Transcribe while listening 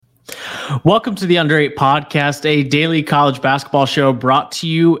Welcome to the Under 8 Podcast, a daily college basketball show brought to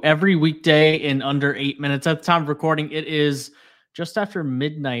you every weekday in under 8 minutes. At the time of recording, it is just after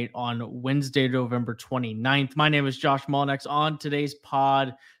midnight on Wednesday, November 29th. My name is Josh Molnex. On today's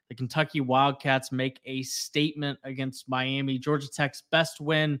pod, the Kentucky Wildcats make a statement against Miami. Georgia Tech's best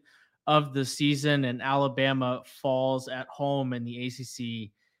win of the season, and Alabama falls at home in the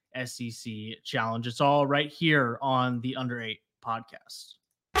ACC SEC Challenge. It's all right here on the Under 8 Podcast.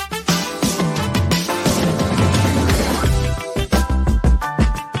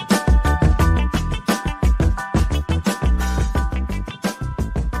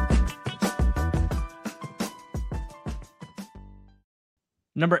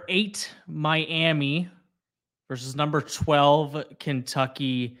 Number 8, Miami versus number 12,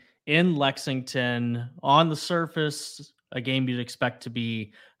 Kentucky in Lexington. On the surface, a game you'd expect to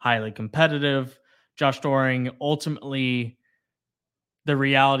be highly competitive. Josh Doring, ultimately, the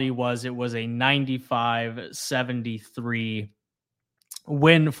reality was it was a 95-73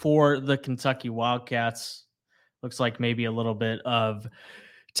 win for the Kentucky Wildcats. Looks like maybe a little bit of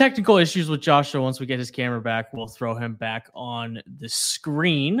technical issues with Joshua. Once we get his camera back, we'll throw him back on the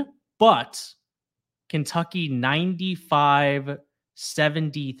screen. But Kentucky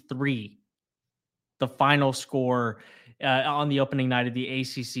 95-73, the final score on the opening night of the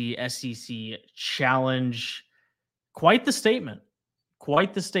ACC SEC Challenge. Quite the statement.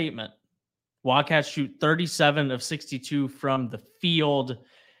 Quite the statement. Wildcats shoot 37 of 62 from the field.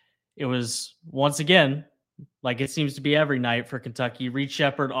 It was, once again, like it seems to be every night for Kentucky, Reed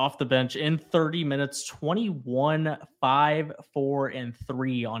Sheppard off the bench in 30 minutes, 21, 5, 4, and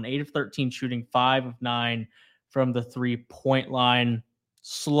 3 on 8 of 13 shooting, 5 of 9 from the three-point line.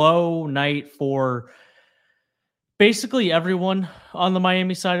 Slow night for basically everyone on the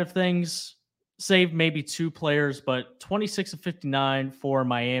Miami side of things, save maybe two players, but 26 of 59 for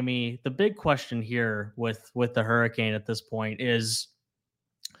Miami. The big question here with the Hurricane at this point is,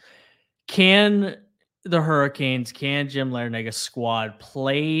 can the Hurricanes, can Jim Larrañaga's squad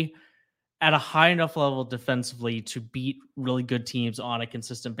play at a high enough level defensively to beat really good teams on a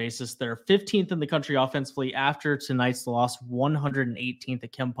consistent basis? They're 15th in the country offensively after tonight's loss, 118th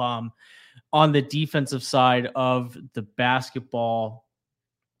at KenPom on the defensive side of the basketball.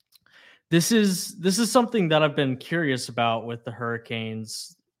 This is something that I've been curious about with the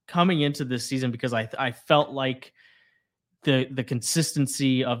Hurricanes coming into this season, because I felt like the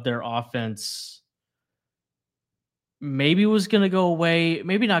consistency of their offense maybe was going to go away,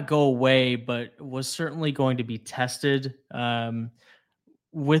 maybe not go away, but was certainly going to be tested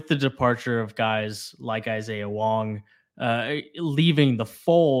with the departure of guys like Isaiah Wong leaving the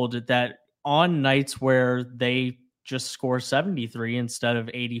fold, that on nights where they just score 73 instead of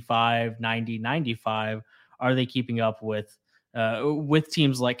 85, 90, 95, are they keeping up with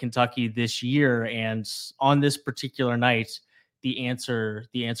teams like Kentucky this year? And on this particular night, the answer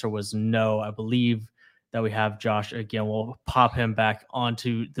was no. I believe that we have Josh again. We'll pop him back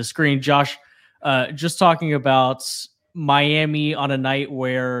onto the screen. Josh, just talking about Miami on a night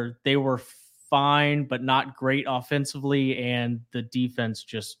where they were fine but not great offensively, and the defense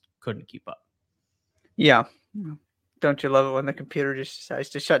just couldn't keep up. Yeah. Don't you love it when the computer just decides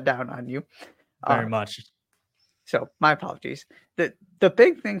to shut down on you? Very much. So my apologies. The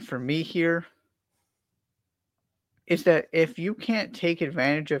big thing for me here is that if you can't take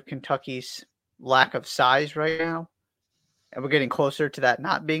advantage of Kentucky's lack of size right now, and we're getting closer to that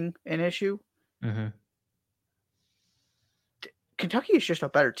not being an issue, Kentucky is just a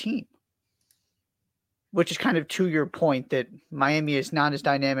better team. Which is kind of to your point that Miami is not as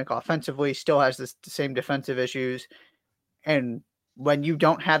dynamic offensively, still has the same defensive issues. And when you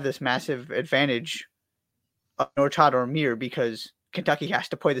don't have this massive advantage of Norchad or Omier, because Kentucky has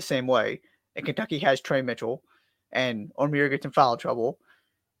to play the same way, and Kentucky has Trey Mitchell, and Omier gets in foul trouble.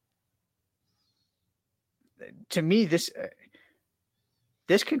 To me, this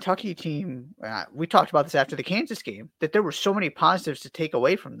Kentucky team, we talked about this after the Kansas game, that there were so many positives to take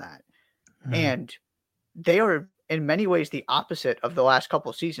away from that. And they are in many ways the opposite of the last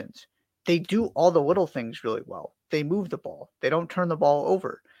couple of seasons. They do all the little things really well. They move the ball. They don't turn the ball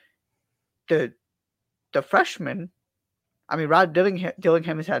over. The freshmen, I mean, Rod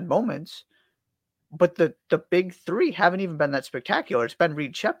Dillingham has had moments, but the big three haven't even been that spectacular. It's been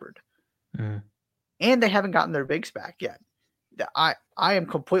Reed Sheppard. And they haven't gotten their bigs back yet. I am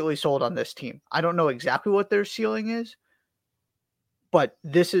completely sold on this team. I don't know exactly what their ceiling is, but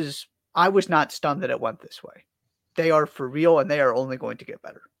I was not stunned that it went this way. They are for real, and they are only going to get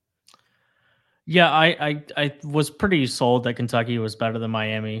better. Yeah, I was pretty sold that Kentucky was better than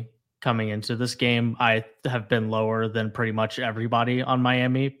Miami coming into this game. I have been lower than pretty much everybody on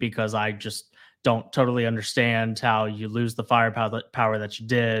Miami because I just don't totally understand how you lose the firepower that you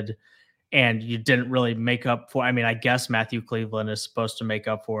did, and you didn't really make up for. I mean, I guess Matthew Cleveland is supposed to make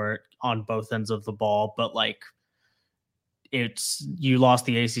up for it on both ends of the ball, but like, you lost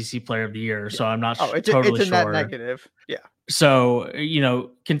the ACC Player of the Year, so I'm not totally sure. Net negative, yeah. So,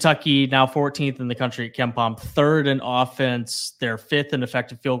 Kentucky now 14th in the country at KenPom, 3rd in offense. They're 5th in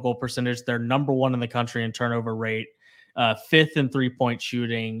effective field goal percentage. They're number 1 in the country in turnover rate, 5th in 3-point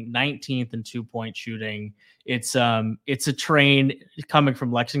shooting, 19th in 2-point shooting. It's a train coming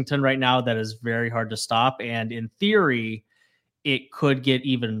from Lexington right now that is very hard to stop. And in theory, it could get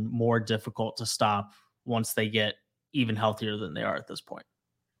even more difficult to stop once they get even healthier than they are at this point.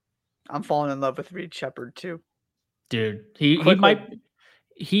 I'm falling in love with Reed Sheppard too. Dude, he's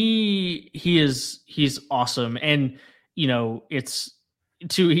awesome. And, it's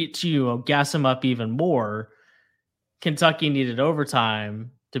to gas him up even more. Kentucky needed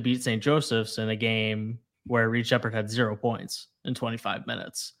overtime to beat St. Joseph's in a game where Reed Sheppard had 0 points in 25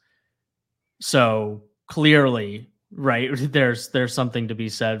 minutes. So clearly, right, there's something to be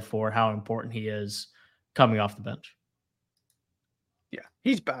said for how important he is coming off the bench. Yeah,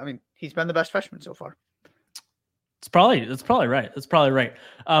 he's been the best freshman so far. That's probably right. That's probably right.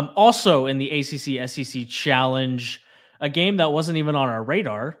 Also in the ACC SEC Challenge, a game that wasn't even on our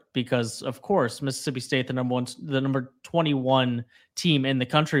radar because, of course, Mississippi State, the number 21 team in the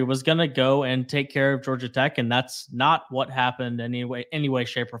country, was going to go and take care of Georgia Tech, and that's not what happened any way,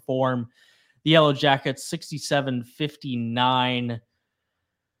 shape, or form. The Yellow Jackets 67-59.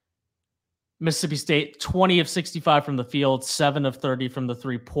 Mississippi State 20 of 65 from the field, 7 of 30 from the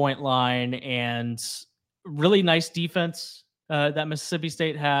 3-point line, and really nice defense that Mississippi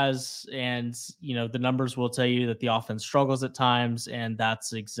State has. And, the numbers will tell you that the offense struggles at times, and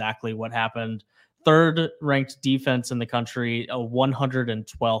that's exactly what happened. 3rd ranked defense in the country, a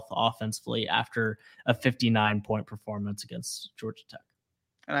 112th offensively after a 59-point performance against Georgia Tech.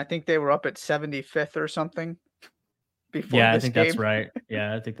 And I think they were up at 75th or something before this game. I think that's right.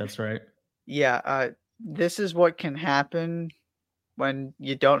 Yeah, I think that's right. Yeah, this is what can happen when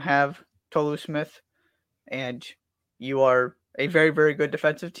you don't have Tolu Smith and you are a very, very good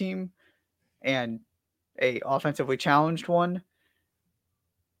defensive team and a offensively challenged one.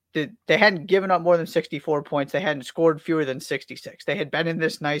 They hadn't given up more than 64 points. They hadn't scored fewer than 66. They had been in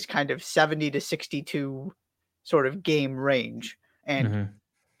this nice kind of 70 to 62 sort of game range and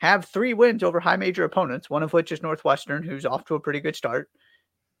have 3 wins over high major opponents, one of which is Northwestern, who's off to a pretty good start.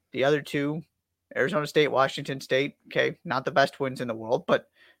 The other 2, Arizona State, Washington State. Okay, not the best wins in the world, but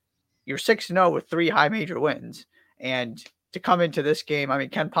you're 6-0 with 3 high major wins. And to come into this game, I mean,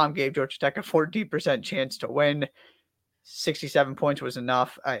 KenPom gave Georgia Tech a 14% chance to win. 67 points was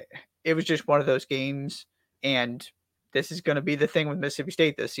enough. It was just one of those games. And this is going to be the thing with Mississippi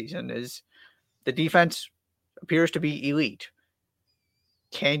State this season is the defense appears to be elite.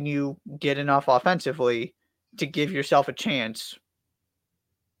 Can you get enough offensively to give yourself a chance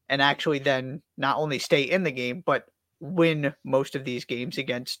and actually then not only stay in the game, but win most of these games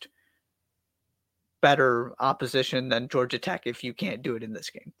against better opposition than Georgia Tech if you can't do it in this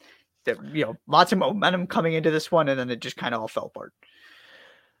game? Lots of momentum coming into this one, and then it just kind of all fell apart.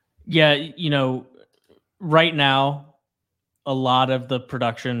 Yeah, right now, a lot of the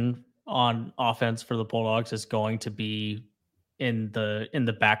production on offense for the Bulldogs is going to be in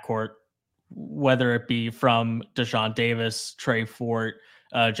the backcourt, whether it be from Deshaun Davis, Trey Fort,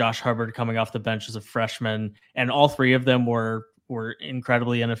 Josh Hubbard coming off the bench as a freshman, and all 3 of them were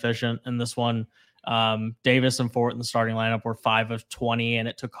incredibly inefficient in this one. Davis and Fort in the starting lineup were 5 of 20, and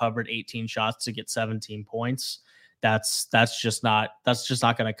it took Hubbard 18 shots to get 17 points. That's just not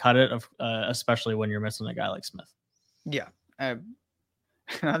going to cut it, especially when you're missing a guy like Smith. Yeah. On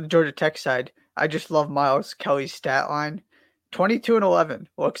the Georgia Tech side, I just love Miles Kelly's stat line. 22 and 11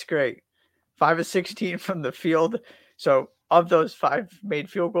 looks great. 5 of 16 from the field. So of those 5 made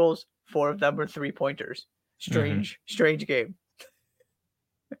field goals, 4 of them were 3-pointers. Strange game.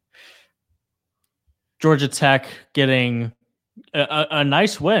 Georgia Tech getting a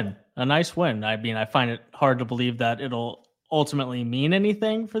nice win. A nice win. I mean, I find it hard to believe that it'll ultimately mean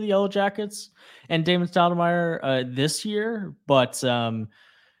anything for the Yellow Jackets and Damon Stoudemire this year. But, 3-2,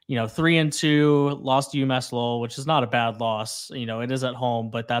 lost to UMass Lowell, which is not a bad loss. It is at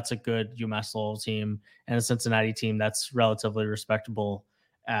home, but that's a good UMass Lowell team and a Cincinnati team that's relatively respectable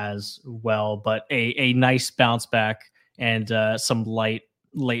as well. But a nice bounce back and some light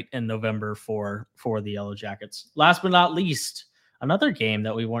late in November for the Yellow Jackets. Last but not least, another game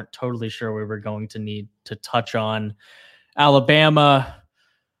that we weren't totally sure we were going to need to touch on. Alabama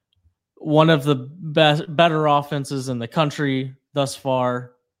one of the better offenses in the country thus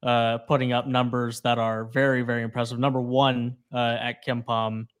far, putting up numbers that are very, very impressive. Number one at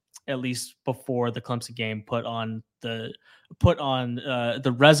KenPom, at least before the Clemson game, put on the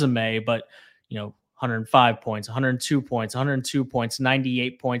resume. But 105 points, 102 points, 102 points,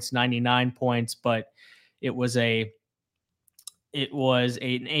 98 points, 99 points. But it was an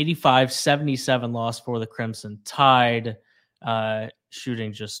 85-77 loss for the Crimson Tide,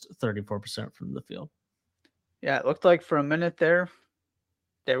 shooting just 34% from the field. Yeah, it looked like for a minute there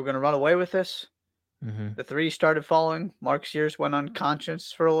they were going to run away with this. Mm-hmm. The three started falling. Mark Sears went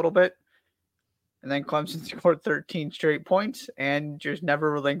unconscious for a little bit. And then Clemson scored 13 straight points and just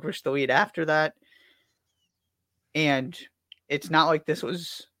never relinquished the lead after that. And it's not like this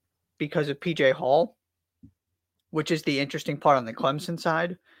was because of PJ Hall, which is the interesting part on the Clemson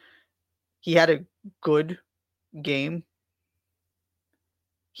side. He had a good game.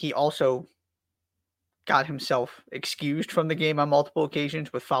 He also got himself excused from the game on multiple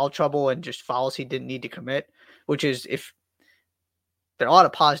occasions with foul trouble and just fouls he didn't need to commit, which is, if there are a lot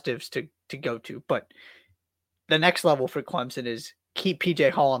of positives to go to, but the next level for Clemson is keep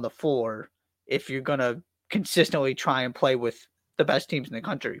PJ Hall on the floor if you're going to consistently try and play with the best teams in the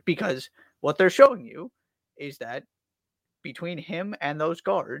country, because what they're showing you is that between him and those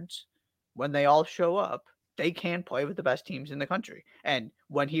guards, when they all show up, they can play with the best teams in the country. And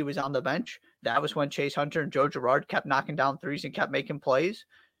when he was on the bench, that was when Chase Hunter and Joe Girard kept knocking down threes and kept making plays.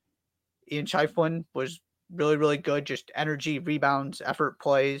 Ian Scheifele was really, really good. Just energy, rebounds, effort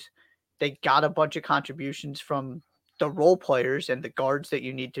plays. They got a bunch of contributions from the role players and the guards that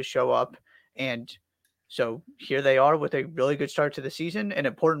you need to show up. And so here they are with a really good start to the season, an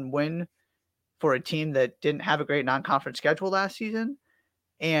important win for a team that didn't have a great non-conference schedule last season,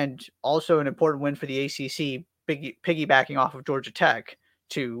 and also an important win for the ACC, piggybacking off of Georgia Tech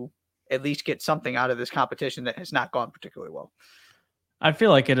to at least get something out of this competition that has not gone particularly well. I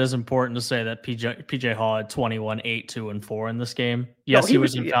feel like it is important to say that PJ Hall had 21, 8, 2, and 4 in this game. Yes, he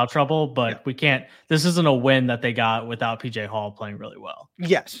was in foul trouble, but we can't. This isn't a win that they got without PJ Hall playing really well.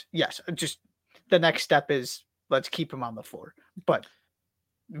 Yes. Just the next step is let's keep him on the floor. But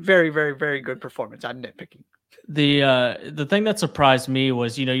very, very, very good performance. I'm nitpicking. The thing that surprised me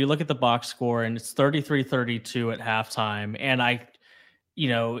was, you look at the box score and it's 33-32 at halftime, and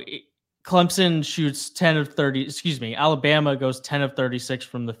Clemson shoots 10 of 30. Alabama goes 10 of 36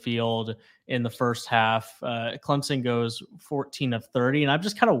 from the field in the first half. Clemson goes 14 of 30, and I'm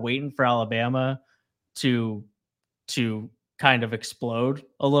just kind of waiting for Alabama to kind of explode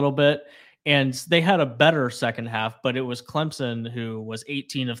a little bit. And they had a better second half, but it was Clemson who was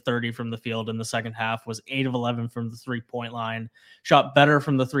 18 of 30 from the field in the second half, was 8 of 11 from the 3-point line, shot better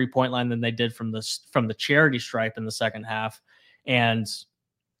from the 3-point line than they did from the charity stripe in the second half. And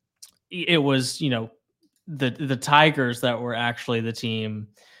it was, the Tigers that were actually the team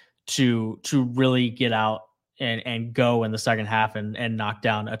to really get out and go in the second half and knock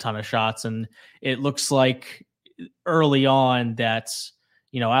down a ton of shots. And it looks like early on that,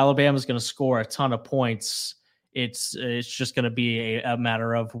 Alabama's going to score a ton of points. It's just going to be a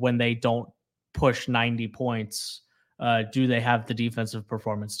matter of when they don't push 90 points, do they have the defensive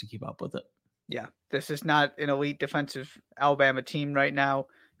performance to keep up with it? Yeah, this is not an elite defensive Alabama team right now.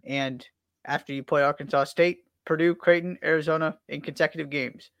 And after you play Arkansas State, Purdue, Creighton, Arizona in consecutive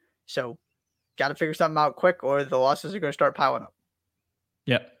games. So got to figure something out quick or the losses are going to start piling up.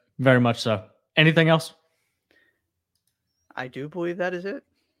 Yeah, very much so. Anything else? I do believe that is it.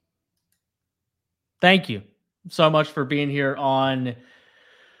 Thank you so much for being here on,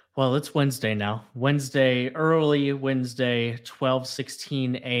 well, it's Wednesday now. Early Wednesday,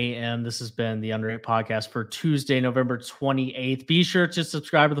 12:16 a.m. This has been the Under 8 podcast for Tuesday, November 28th. Be sure to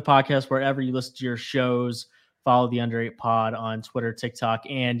subscribe to the podcast wherever you listen to your shows. Follow the Under 8 pod on Twitter, TikTok,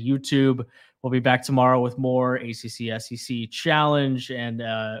 and YouTube. We'll be back tomorrow with more ACC, SEC Challenge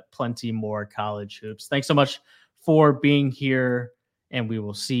and plenty more college hoops. Thanks so much for being here, and we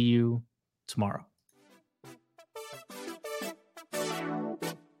will see you tomorrow.